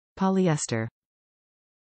Polyester.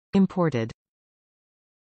 Imported.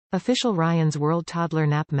 Official Ryan's World Toddler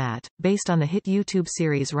Nap Mat, based on the hit YouTube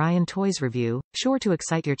series Ryan Toys Review, sure to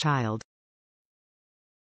excite your child.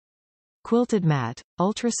 Quilted Mat,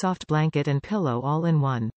 ultra-soft blanket and pillow all in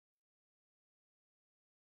one.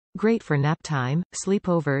 Great for nap time,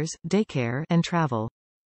 sleepovers, daycare, and travel.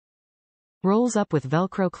 Rolls up with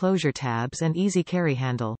Velcro closure tabs and easy carry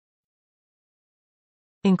handle.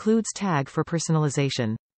 Includes tag for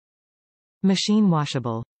personalization. Machine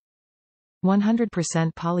washable. 100%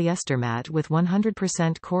 polyester mat with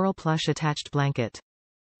 100% coral plush attached blanket.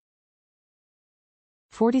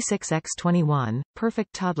 46x21,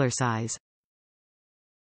 perfect toddler size.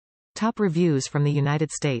 Top reviews from the United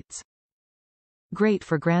States. Great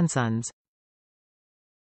for grandsons.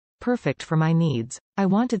 Perfect for my needs. I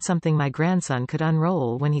wanted something my grandson could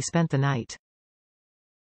unroll when he spent the night.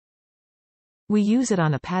 We use it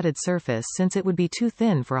on a padded surface since it would be too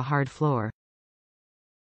thin for a hard floor.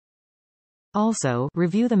 Also,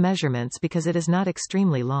 review the measurements because it is not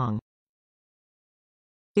extremely long.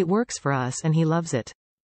 It works for us and he loves it.